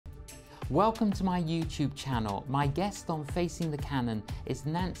Welcome to my YouTube channel. My guest on Facing the Canon is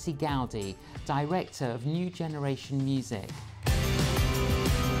Nancy Goudie, Director of New Generation Music.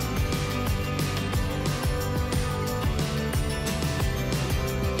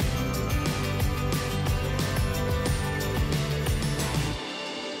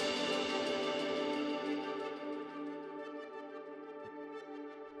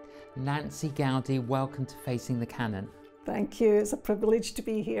 Nancy Goudie, welcome to Facing the Canon. Thank you. It's a privilege to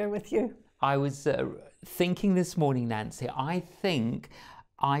be here with you. I was thinking this morning, Nancy, I think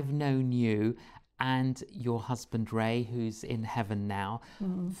I've known you and your husband Ray, who's in heaven now,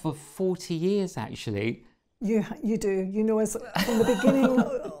 for 40 years actually. You do. You know us from the beginning,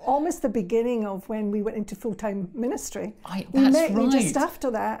 almost the beginning of when we went into full-time ministry. We met you just after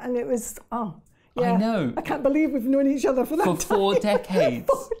that, and it was, yeah, I know. I can't believe we've known each other for that time. For 4 decades.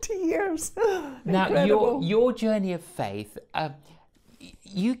 40 years. Now, Incredible. your journey of faith,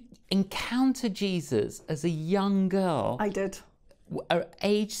 you encountered Jesus as a young girl. I did.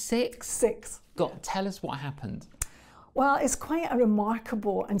 Age 6? 6. Tell us what happened. Well, it's quite a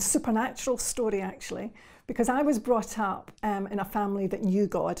remarkable and supernatural story, actually, because I was brought up in a family that knew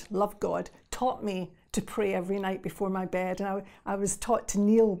God, loved God, taught me to pray every night before my bed, and I was taught to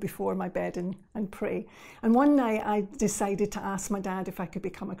kneel before my bed and pray. And one night I decided to ask my dad if I could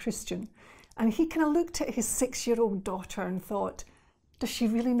become a Christian. And he kind of looked at his 6-year-old daughter and thought, does she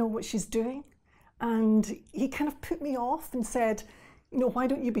really know what she's doing? And he kind of put me off and said, you know, why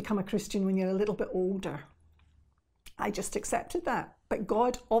don't you become a Christian when you're a little bit older? I just accepted that. But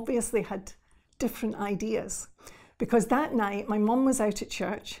God obviously had different ideas, because that night my mum was out at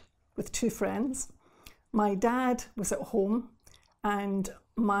church with 2 friends. My dad was at home, and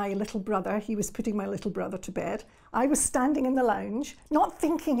my little brother, he was putting my little brother to bed. I was standing in the lounge, not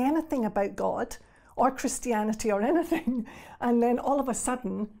thinking anything about God or Christianity or anything. And then all of a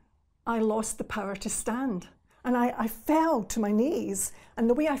sudden, I lost the power to stand. And I fell to my knees. And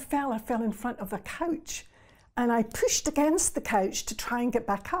the way I fell in front of the couch. And I pushed against the couch to try and get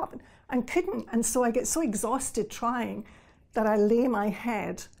back up and couldn't. And so I get so exhausted trying that I lay my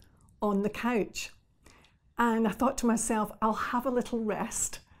head on the couch. And I thought to myself, I'll have a little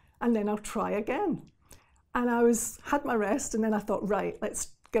rest and then I'll try again. And I had my rest, and then I thought, right,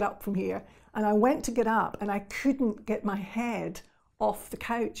 let's get up from here. And I went to get up and I couldn't get my head off the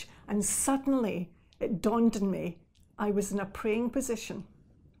couch. And suddenly it dawned on me, I was in a praying position.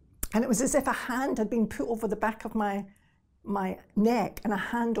 And it was as if a hand had been put over the back of my neck and a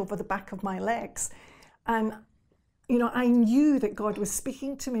hand over the back of my legs. And, you know, I knew that God was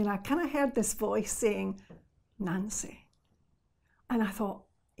speaking to me, and I kind of heard this voice saying, Nancy. And I thought,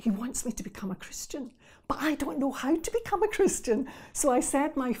 he wants me to become a Christian, but I don't know how to become a Christian. So I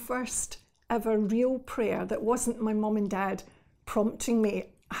said my first ever real prayer that wasn't my mum and dad prompting me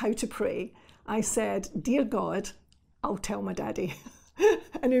how to pray. I said, dear God, I'll tell my daddy.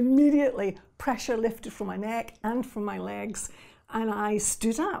 And immediately pressure lifted from my neck and from my legs, and I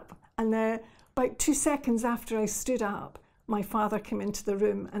stood up. And about 2 seconds after I stood up, my father came into the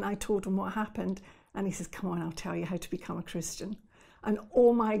room, and I told him what happened. And he says, come on, I'll tell you how to become a Christian. And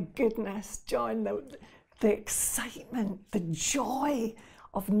oh my goodness, John, the excitement, the joy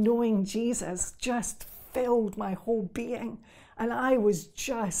of knowing Jesus just filled my whole being. And I was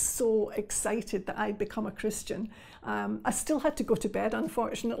just so excited that I'd become a Christian. I still had to go to bed,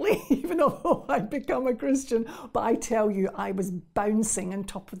 unfortunately, even though I'd become a Christian. But I tell you, I was bouncing on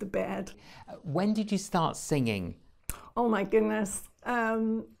top of the bed. When did you start singing? Oh my goodness.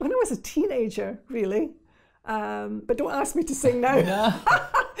 When I was a teenager, really. But don't ask me to sing now.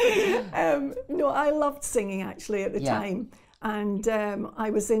 No, I loved singing actually at the time. And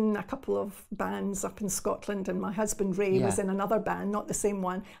I was in a couple of bands up in Scotland, and my husband Ray was in another band, not the same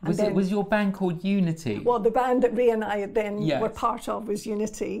one. And was your band called Unity? Well, the band that Ray and I then were part of was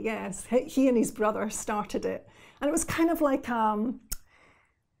Unity, yes. He and his brother started it. And it was kind of like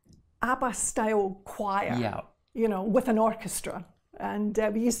ABBA-style choir, you know, with an orchestra. And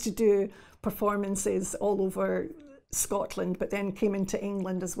we used to do performances all over Scotland, but then came into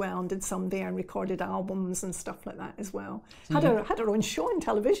England as well and did some there and recorded albums and stuff like that as well. So had our own show on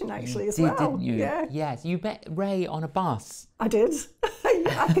television actually as well. Didn't you? Yeah. Yes, you met Ray on a bus. I did.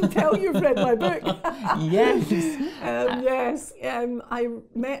 I can tell you've read my book. Yes. I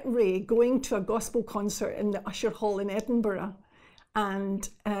met Ray going to a gospel concert in the Usher Hall in Edinburgh. And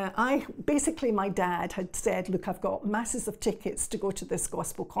my dad had said, look, I've got masses of tickets to go to this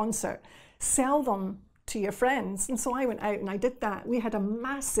gospel concert. Sell them to your friends. And so I went out and I did that. We had a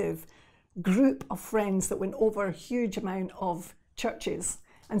massive group of friends that went over a huge amount of churches.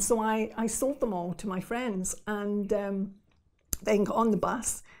 And so I sold them all to my friends, and then got on the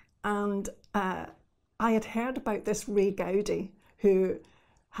bus And I had heard about this Ray Goudie, who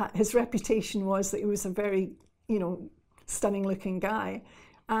his reputation was that he was a very, stunning looking guy.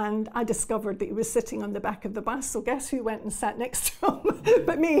 And I discovered that he was sitting on the back of the bus. So guess who went and sat next to him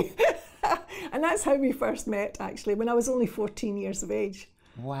but me? And that's how we first met, actually, when I was only 14 years of age.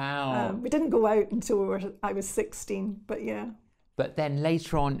 Wow. We didn't go out until I was 16, but yeah. But then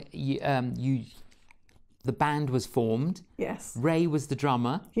later on, the band was formed. Yes. Ray was the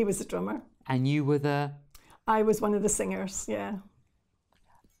drummer. He was the drummer. And you were I was one of the singers, yeah.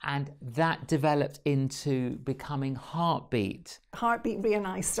 And that developed into becoming Heartbeat. Heartbeat, Ray and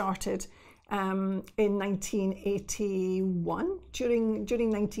I started in 1981, during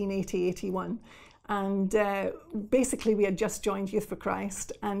 1980-81. And basically we had just joined Youth for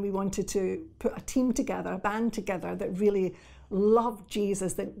Christ, and we wanted to put a team together, a band together that really loved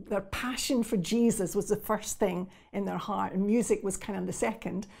Jesus, that their passion for Jesus was the first thing in their heart, and music was kind of the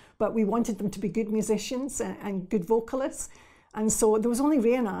second. But we wanted them to be good musicians and good vocalists. And so there was only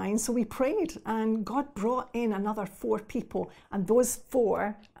Ray and I, and so we prayed, and God brought in another 4 people, and those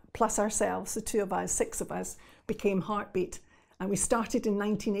 4, plus ourselves, the 2 of us, 6 of us, became Heartbeat. And we started in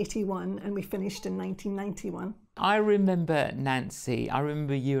 1981 and we finished in 1991. I remember, Nancy, I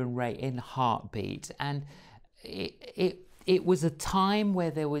remember you and Ray in Heartbeat, and it was a time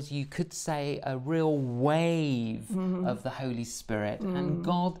where there was, you could say, a real wave of the Holy Spirit, and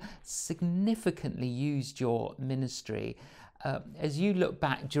God significantly used your ministry. As you look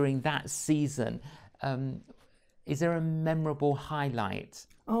back during that season, is there a memorable highlight?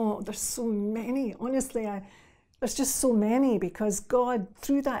 Oh, there's so many. Honestly, there's just so many, because God,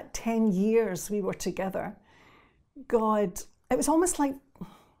 through that 10 years we were together, God, it was almost like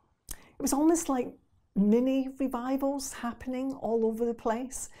mini revivals happening all over the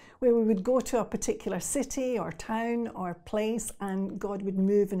place, where we would go to a particular city or town or place, and God would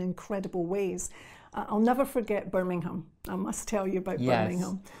move in incredible ways. I'll never forget Birmingham. I must tell you about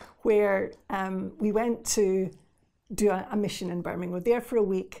Birmingham, where we went to do a mission in Birmingham. We were there for a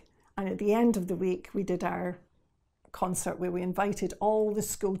week, and at the end of the week we did our concert where we invited all the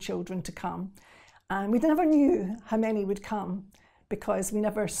school children to come. And we never knew how many would come, because we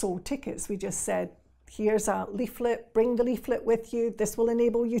never sold tickets. We just said, here's a leaflet, bring the leaflet with you, this will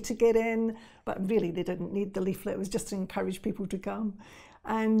enable you to get in. But really they didn't need the leaflet, it was just to encourage people to come.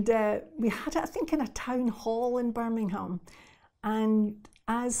 And we had it, I think, in a town hall in Birmingham. And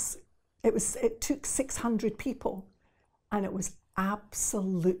it took 600 people, and it was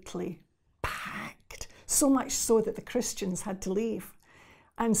absolutely packed. So much so that the Christians had to leave.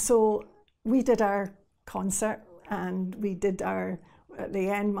 And so we did our concert, and we did at the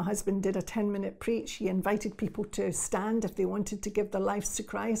end, my husband did a 10-minute preach. He invited people to stand if they wanted to give their lives to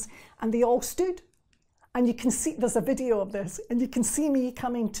Christ, and they all stood. And you can see, there's a video of this, and you can see me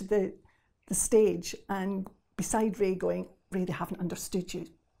coming to the stage, and beside Ray going, Ray, they haven't understood you.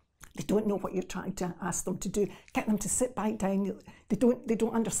 They don't know what you're trying to ask them to do. Get them to sit back down. They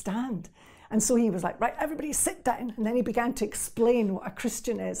don't understand. And so he was like, right, everybody sit down. And then he began to explain what a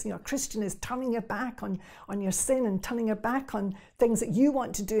Christian is. A Christian is turning your back on your sin, and turning your back on things that you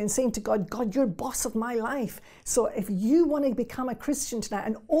want to do, and saying to God, God, you're boss of my life. So if you want to become a Christian tonight,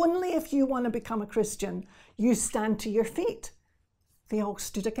 and only if you want to become a Christian, you stand to your feet. They all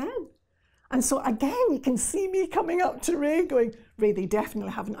stood again. And so again, you can see me coming up to Ray going, Ray, they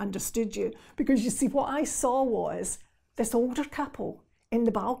definitely haven't understood you. Because you see, what I saw was this older couple in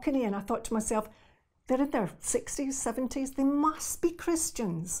the balcony, and I thought to myself, they're in their 60s, 70s, they must be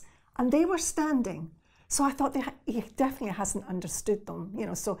Christians. And they were standing. So I thought he definitely hasn't understood them,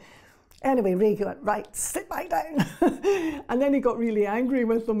 So anyway, Ray went, right, sit back down. And then he got really angry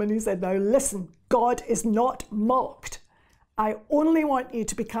with them, and he said, now listen, God is not mocked. I only want you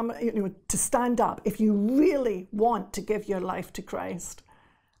to become, to stand up if you really want to give your life to Christ.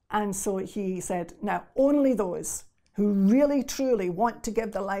 And so he said, now only those who really truly want to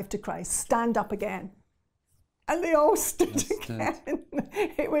give their life to Christ, stand up again. And they all stood again.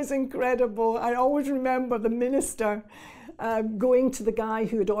 It was incredible. I always remember the minister going to the guy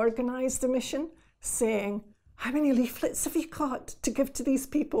who had organised the mission, saying, how many leaflets have you got to give to these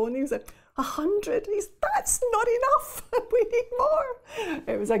people? And he was like, 100. That's not enough. We need more.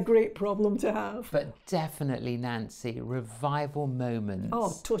 It was a great problem to have. But definitely, Nancy, revival moments.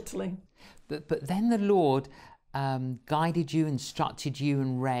 Oh, totally. But then the Lord guided you, instructed you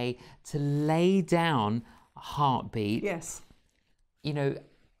and Ray to lay down Heartbeat. Yes.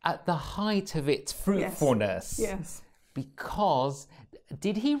 At the height of its fruitfulness. Yes. Because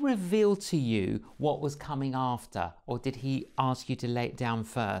did he reveal to you what was coming after, or did he ask you to lay it down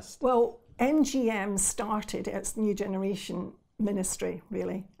first? Well, NGM started, its New Generation ministry,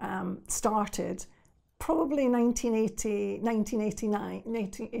 really, started probably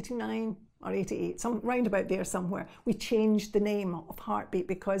 1989 or 88, some round about there somewhere. We changed the name of Heartbeat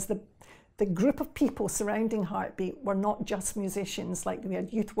because the group of people surrounding Heartbeat were not just musicians. Like, we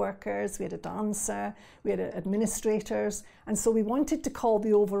had youth workers, we had a dancer, we had administrators, and so we wanted to call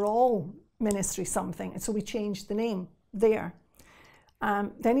the overall ministry something, and so we changed the name there.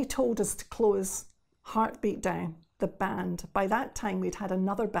 Then he told us to close Heartbeat down, the band. By that time we'd had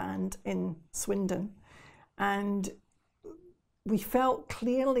another band in Swindon, and we felt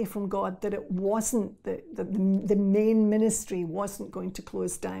clearly from God that it wasn't, the main ministry wasn't going to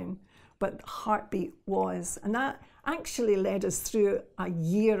close down, but Heartbeat was. And that actually led us through a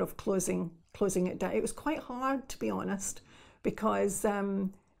year of closing it down. It was quite hard, to be honest, because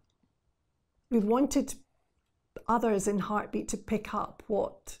we wanted others in Heartbeat to pick up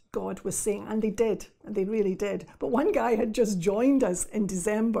what God was saying, and they did, and they really did. But one guy had just joined us in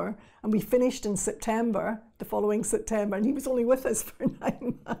December, and we finished in September, the following September, and he was only with us for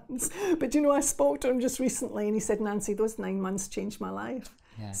 9 months. But you know, I spoke to him just recently, and he said, "Nancy, those 9 months changed my life."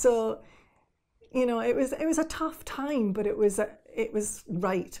 Yes. So, you know, it was a tough time, but it was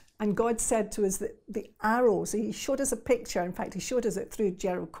right. And God said to us that the arrows, he showed us a picture, in fact he showed us it through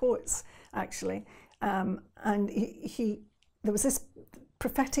Gerald Coates actually, and there was this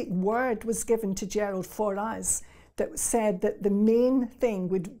prophetic word was given to Gerald for us that said that the main thing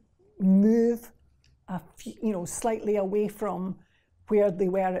would move slightly away from where they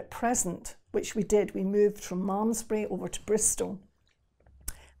were at present, which we did. We moved from Malmesbury over to Bristol,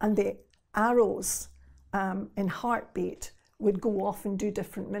 and the arrows in Heartbeat would go off and do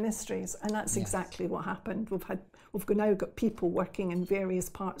different ministries, and that's exactly what happened. We've now got people working in various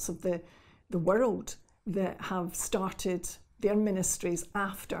parts of the world that have started their ministries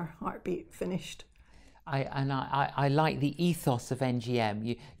after Heartbeat finished. I like the ethos of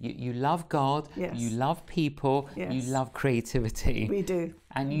NGM. You love God, yes. You love people, yes. You love creativity. We do,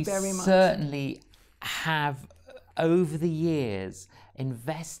 and you very much. Certainly have over the years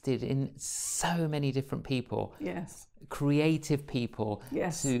invested in so many different people. Yes. Creative people.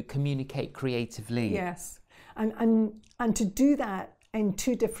 Yes. To communicate creatively. Yes. And to do that in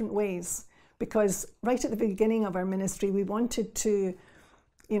two different ways, because right at the beginning of our ministry we wanted to,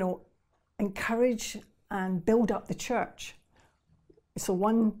 encourage and build up the church. So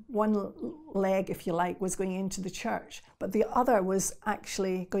one leg, if you like, was going into the church, but the other was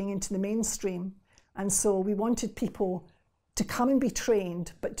actually going into the mainstream. And so we wanted people to come and be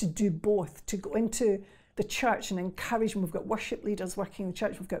trained, but to do both, to go into the church and encourage them. We've got worship leaders working in the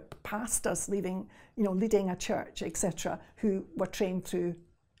church, we've got pastors leading a church, etc., who were trained through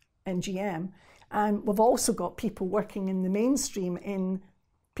NGM. And we've also got people working in the mainstream,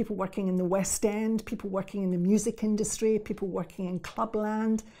 people working in the West End, people working in the music industry, people working in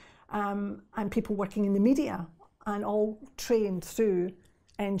clubland, and people working in the media, and all trained through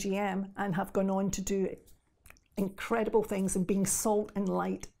NGM and have gone on to do incredible things and being salt and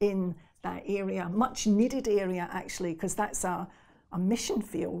light in that area, much needed area actually, because that's a mission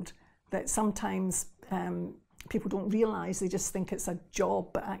field that sometimes people don't realise. They just think it's a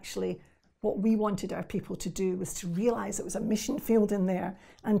job, but actually what we wanted our people to do was to realise it was a mission field in there,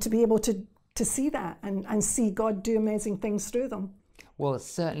 and to be able to see that and see God do amazing things through them. Well,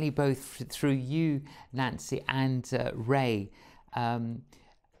 certainly both through you, Nancy, and Ray.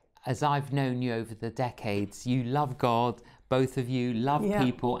 As I've known you over the decades, you love God, both of you love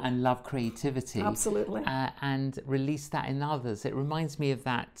people and love creativity. Absolutely. And release that in others. It reminds me of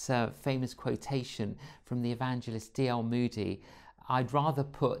that famous quotation from the evangelist D.L. Moody: "I'd rather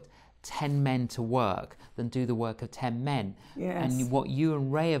put 10 men to work than do the work of 10 men." Yes. And what you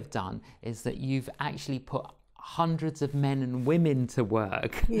and Ray have done is that you've actually put hundreds of men and women to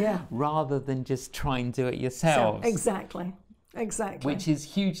work, rather than just try and do it yourselves. So, exactly. Which is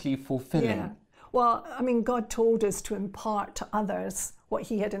hugely fulfilling. Yeah. Well, I mean, God told us to impart to others what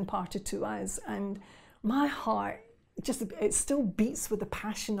he had imparted to us, and my heart it still beats with the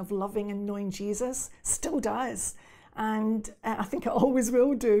passion of loving and knowing Jesus, still does. And I think it always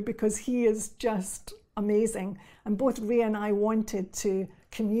will do, because he is just amazing. And both Ray and I wanted to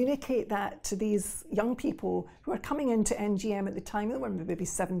communicate that to these young people who are coming into NGM at the time. They were maybe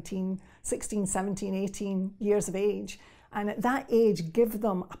 16, 17, 18 years of age. And at that age, give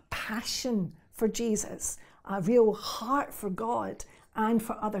them a passion for Jesus, a real heart for God and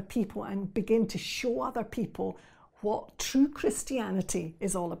for other people, and begin to show other people what true Christianity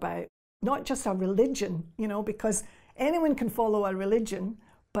is all about. Not just a religion, because anyone can follow a religion,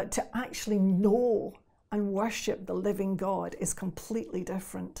 but to actually know and worship the living God is completely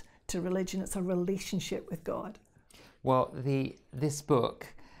different to religion. It's a relationship with God. Well, this book,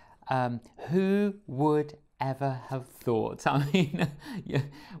 who would ever have thought? I mean,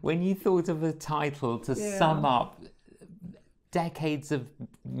 when you thought of a title to sum up decades of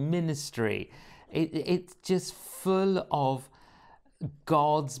ministry, it's just full of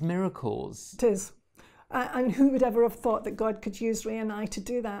God's miracles. It is. And who would ever have thought that God could use Ray and I to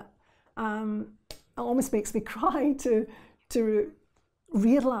do that? It almost makes me cry to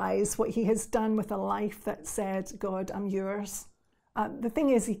realise what he has done with a life that said, God, I'm yours. The thing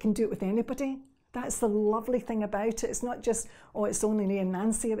is, he can do it with anybody. That's the lovely thing about it. It's not just, oh, it's only me and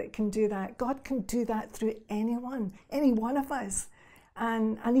Nancy that can do that. God can do that through anyone, any one of us.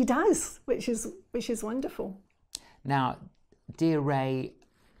 And he does, which is wonderful. Now, dear Ray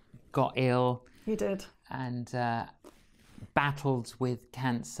got ill. He did. And battled with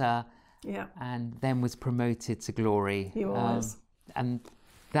cancer. Yeah. And then was promoted to glory. He was. And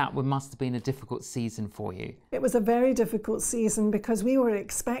that must have been a difficult season for you. It was a very difficult season because we were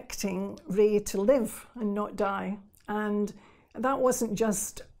expecting Ray to live and not die. And that wasn't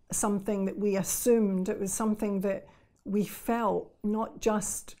just something that we assumed, it was something that we felt, not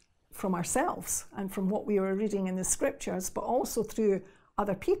just from ourselves and from what we were reading in the scriptures, but also through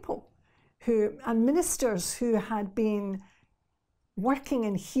other people and ministers who had been working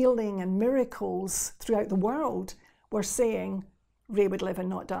in healing and miracles throughout the world were saying Ray would live and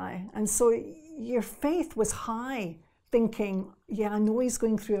not die. And so your faith was high, thinking, yeah, I know he's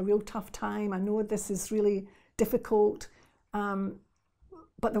going through a real tough time. I know this is really difficult.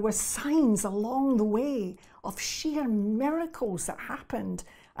 But there were signs along the way of sheer miracles that happened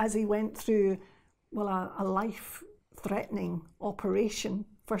as he went through, well, a life-threatening operation.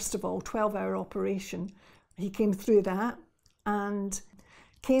 First of all, 12-hour operation. He came through that and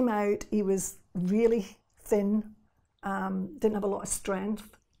came out. He was really thin, didn't have a lot of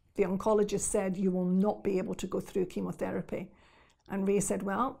strength. The oncologist said, you will not be able to go through chemotherapy. And Ray said,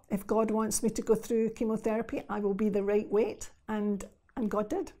 well, if God wants me to go through chemotherapy, I will be the right weight. And God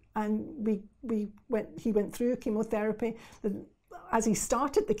did. And he went through chemotherapy. As he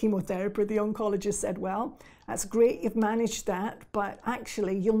started the chemotherapy, the oncologist said, well, that's great, you've managed that, but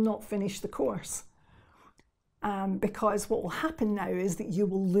actually you'll not finish the course. Because what will happen now is that you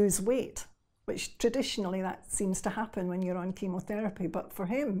will lose weight, which traditionally that seems to happen when you're on chemotherapy. But for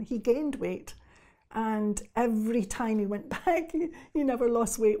him, he gained weight. And every time he went back, he never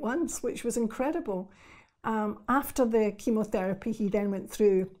lost weight once, which was incredible. After the chemotherapy, he then went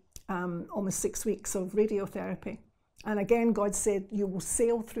through almost 6 weeks of radiotherapy. And again, God said, you will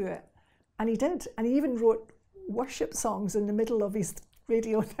sail through it. And he did. And he even wrote worship songs in the middle of his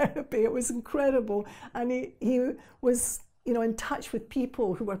radiotherapy. It was incredible. And he was, in touch with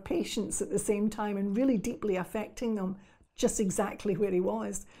people who were patients at the same time and really deeply affecting them just exactly where he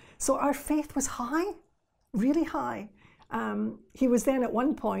was. So our faith was high, really high. He was then at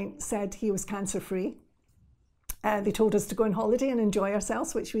one point said he was cancer-free. They told us to go on holiday and enjoy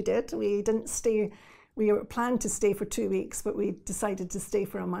ourselves, which we did. We didn't stay. We were planned to stay for 2 weeks, but we decided to stay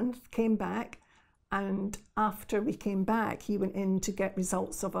for a month, came back. And after we came back, he went in to get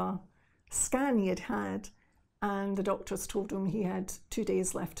results of a scan he had. And the doctors told him he had 2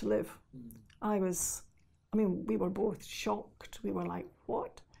 days left to live. We were both shocked. We were like,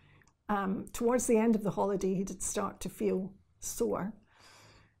 what? Towards the end of the holiday, he did start to feel sore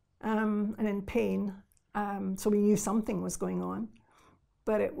and in pain. So we knew something was going on.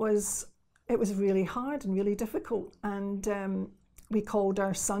 But it was really hard and really difficult. And we called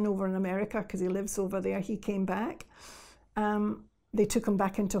our son over in America because he lives over there. He came back. They took him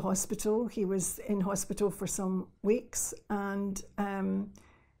back into hospital. He was in hospital for some weeks, and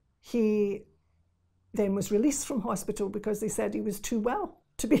he then was released from hospital because they said he was too well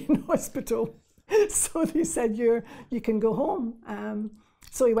to be in hospital. So they said, you can go home.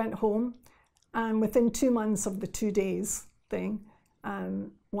 So he went home, and within 2 months of the 2 days thing,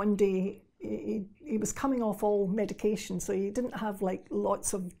 one day he was coming off all medication, so he didn't have like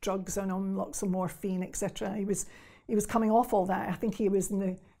lots of drugs on him, lots of morphine, etc. He was coming off all that. I think he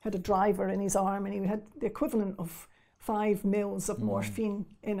had a driver in his arm, and he had the equivalent of 5 mils of morphine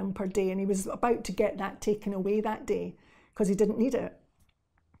in him per day, and he was about to get that taken away that day because he didn't need it.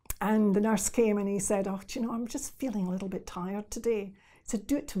 And the nurse came and he said, oh, do you know, I'm just feeling a little bit tired today. He said,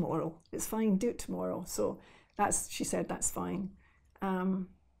 do it tomorrow. It's fine, do it tomorrow. So she said, that's fine.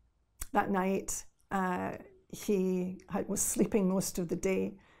 That night, he was sleeping most of the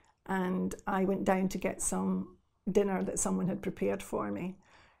day, and I went down to get some dinner that someone had prepared for me.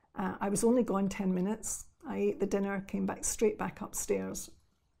 I was only gone 10 minutes. I ate the dinner, came back straight back upstairs,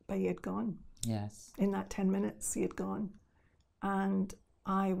 but he had gone. Yes. In that 10 minutes, he had gone. And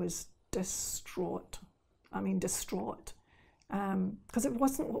I was distraught. distraught, because it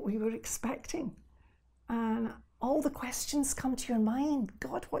wasn't what we were expecting. And all the questions come to your mind.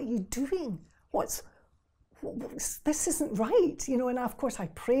 God, what are you doing? This isn't right, and of course I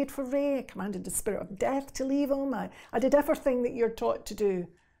prayed for Ray. I commanded the spirit of death to leave him. I did everything that you're taught to do,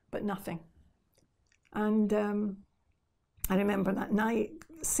 but nothing. And I remember that night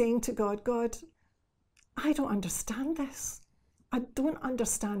saying to God, God, I don't understand this. I don't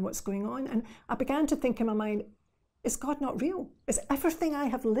understand what's going on. And I began to think in my mind, is God not real? Is everything I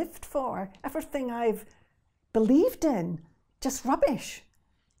have lived for, everything I've believed in, just rubbish?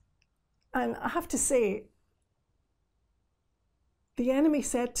 And I have to say, the enemy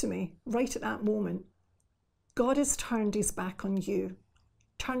said to me right at that moment, God has turned his back on you.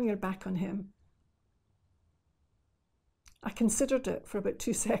 Turn your back on him. I considered it for about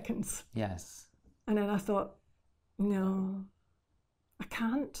 2 seconds. Yes. And then I thought, no, I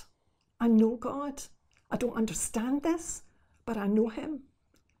can't. I know God. I don't understand this, but I know him.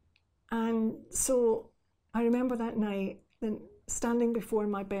 And so I remember that night, standing before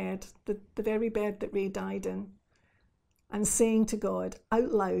my bed, the very bed that Ray died in, and saying to God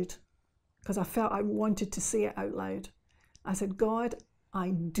out loud, because I felt I wanted to say it out loud, I said, God, I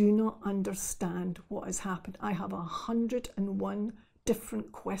do not understand what has happened. I have 101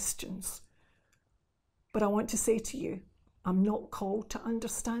 different questions. But I want to say to you, I'm not called to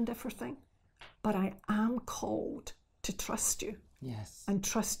understand everything, but I am called to trust you. Yes. And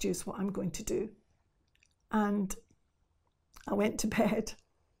trust you is what I'm going to do. And I went to bed,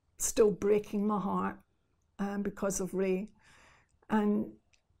 still breaking my heart because of Ray. And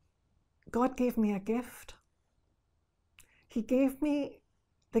God gave me a gift. He gave me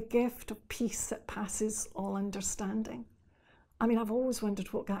the gift of peace that passes all understanding. I've always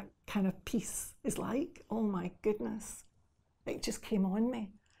wondered what that kind of peace is like. Oh my goodness. It just came on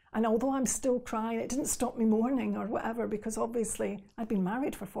me. And although I'm still crying, it didn't stop me mourning or whatever, because obviously I'd been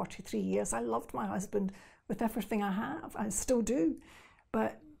married for 43 years. I loved my husband with everything I have. I still do.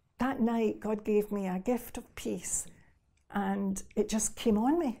 But that night, God gave me a gift of peace, and it just came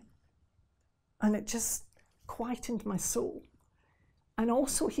on me. And it just quietened my soul. And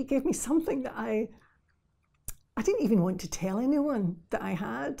also he gave me something that I didn't even want to tell anyone that I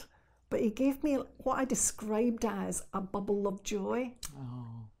had, but he gave me what I described as a bubble of joy.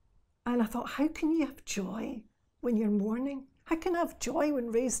 Oh. And I thought, how can you have joy when you're mourning? How can I have joy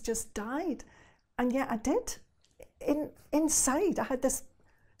when Ray's just died? And yet I did. Inside, I had this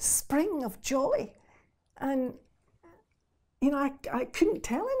spring of joy. And, I couldn't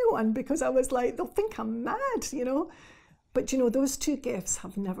tell anyone because I was like, they'll think I'm mad, But, those two gifts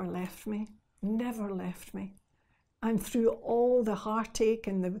have never left me, never left me. And through all the heartache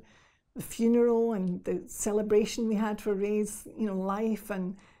and the funeral and the celebration we had for Ray's, life,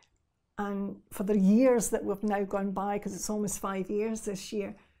 and for the years that we've now gone by, because it's almost 5 years this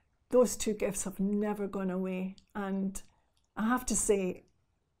year, those two gifts have never gone away. And I have to say,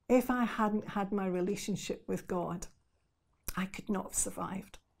 if I hadn't had my relationship with God, I could not have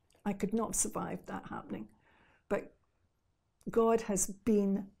survived. I could not have survived that happening. But God has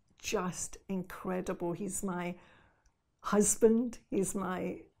been just incredible. He's my husband, he's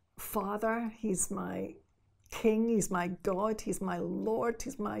my father, he's my king, he's my God, he's my Lord,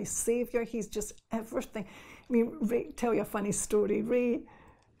 he's my Saviour, he's just everything. Ray, tell you a funny story.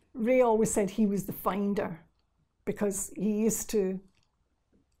 Ray always said he was the finder, because he used to,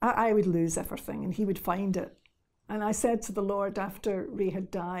 I would lose everything and he would find it. And I said to the Lord after Ray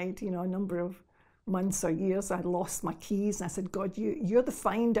had died, a number of months or years, I'd lost my keys, and I said, God, you're the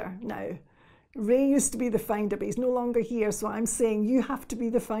finder now. Ray used to be the finder, but he's no longer here, so I'm saying you have to be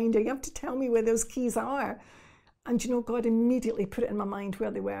the finder. You have to tell me where those keys are. And God immediately put it in my mind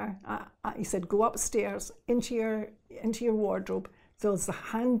where they were. He said, go upstairs into your wardrobe. There's a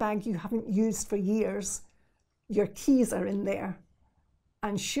handbag you haven't used for years. Your keys are in there.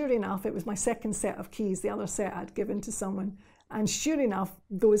 And sure enough, it was my second set of keys. The other set I'd given to someone. And sure enough,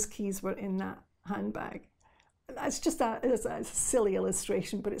 those keys were in that handbag. That's just it's a silly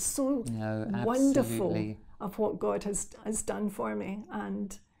illustration, but it's so wonderful of what God has done for me.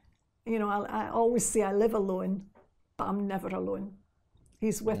 And, I always say I live alone, but I'm never alone.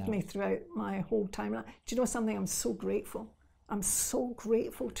 He's with me throughout my whole time. Do you know something? I'm so grateful. I'm so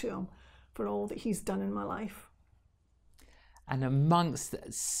grateful to him for all that he's done in my life. And amongst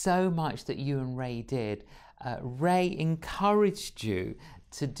so much that you and Ray did, Ray encouraged you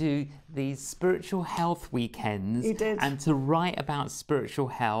to do these spiritual health weekends. He did. And to write about spiritual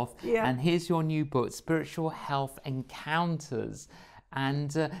health. Yeah. And here's your new book, Spiritual Health Encounters.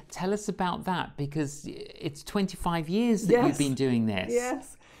 And tell us about that, because it's 25 years that you've been doing this.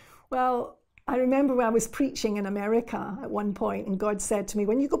 Yes. Well, I remember when I was preaching in America at one point, and God said to me,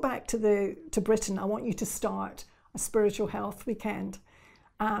 when you go back to Britain, I want you to start a spiritual health weekend,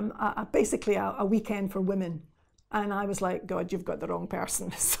 basically a weekend for women. And I was like, God, you've got the wrong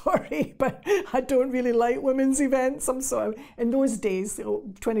person. Sorry, but I don't really like women's events. I'm sorry. In those days,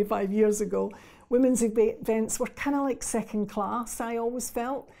 25 years ago, women's events were kind of like second class, I always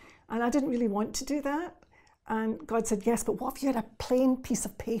felt. And I didn't really want to do that. And God said, yes, but what if you had a plain piece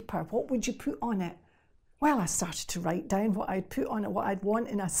of paper? What would you put on it? Well, I started to write down what I'd put on it, what I'd want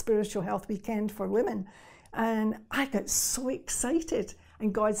in a spiritual health weekend for women. And I got so excited.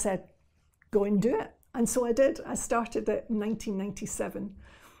 And God said, go and do it. And so I did. I started it in 1997.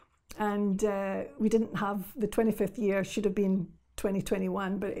 And we didn't have, the 25th year should have been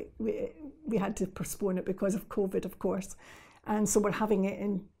 2021, but we had to postpone it because of COVID, of course. And so we're having it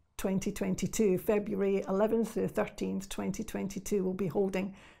in 2022, February 11th to 13th, 2022, we'll be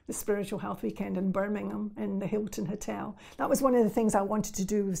holding the Spiritual Health Weekend in Birmingham in the Hilton Hotel. That was one of the things I wanted to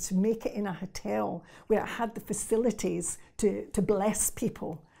do, was to make it in a hotel where it had the facilities to bless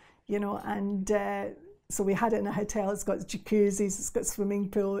people, you know, and so we had it in a hotel. It's got jacuzzis, it's got swimming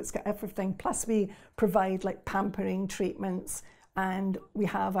pool, it's got everything. Plus we provide like pampering treatments, and we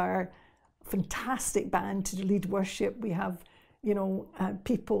have our fantastic band to lead worship. We have, you know,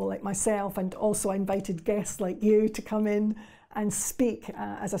 people like myself, and also I invited guests like you to come in and speak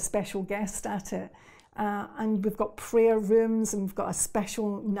as a special guest at it. And we've got prayer rooms, and we've got a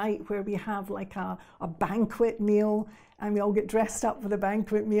special night where we have like a banquet meal, and we all get dressed up for the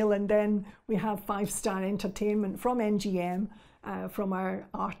banquet meal, and then we have 5-star entertainment from NGM, from our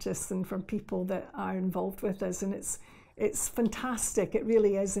artists and from people that are involved with us. And it's fantastic, it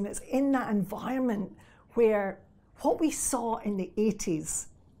really is. And it's in that environment where what we saw in the 80s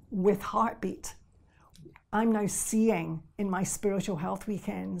with Heartbeat, I'm now seeing in my spiritual health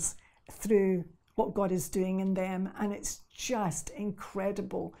weekends through what God is doing in them. And it's just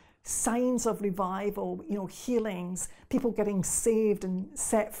incredible. Signs of revival, you know, healings, people getting saved and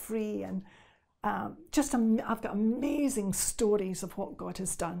set free. And I've got amazing stories of what God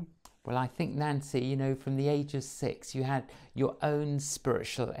has done. Well, I think, Nancy, you know, from the age of 6, you had your own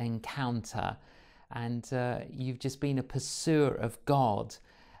spiritual encounter, and you've just been a pursuer of God.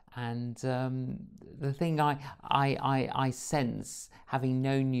 And the thing I sense, having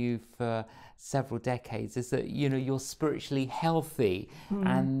known you for several decades, is that, you know, you're spiritually healthy,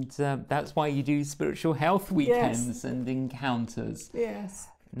 and that's why you do spiritual health weekends and encounters. Yes.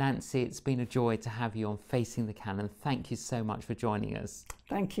 Nancy, it's been a joy to have you on Facing the Canon. Thank you so much for joining us.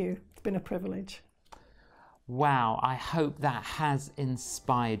 Thank you. It's been a privilege. Wow, I hope that has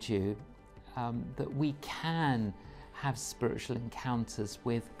inspired you, that we can have spiritual encounters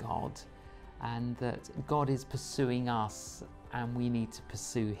with God, and that God is pursuing us and we need to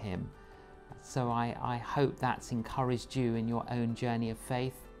pursue him. So I hope that's encouraged you in your own journey of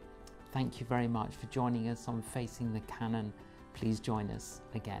faith. Thank you very much for joining us on Facing the Canon. Please join us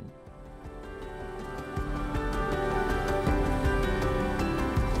again.